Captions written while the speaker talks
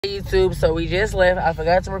YouTube, so we just left. I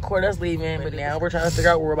forgot to record us leaving, but now we're trying to figure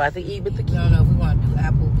out what we're about to eat with the kids. We don't know if we want to do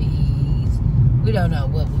Applebee's. We don't know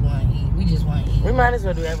what we want to eat. We just want to eat. We might as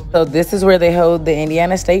well do Applebee's. So this is where they hold the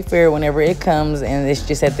Indiana State Fair whenever it comes, and it's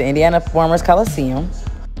just at the Indiana Farmers Coliseum.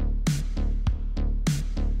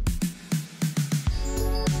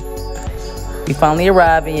 We finally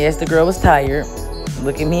arrived, and yes, the girl was tired.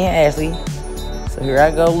 Look at me and Ashley. So here I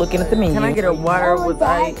go looking at the menu. Can I get a water with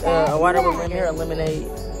ice, a water with lemon or lemonade?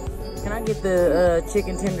 Can I get the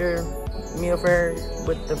chicken tender meal for her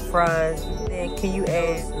with the fries? Then can you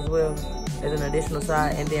add as well as an additional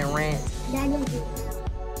side and then ranch?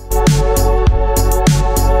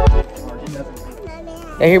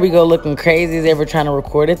 Now here we go looking crazy as ever trying to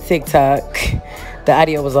record a TikTok. The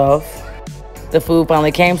audio was off. The food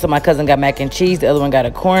finally came, so my cousin got mac and cheese. The other one got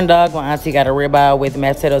a corn dog. My auntie got a ribeye with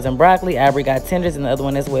mashed potatoes and broccoli. Aubrey got tenders and the other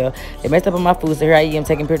one as well. They messed up on my food, so here I am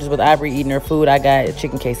taking pictures with Aubrey eating her food. I got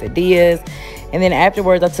chicken quesadillas. And then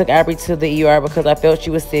afterwards, I took Aubrey to the ER because I felt she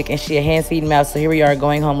was sick and she had hands, feet, and mouth. So here we are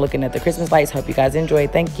going home looking at the Christmas lights. Hope you guys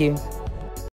enjoyed. Thank you.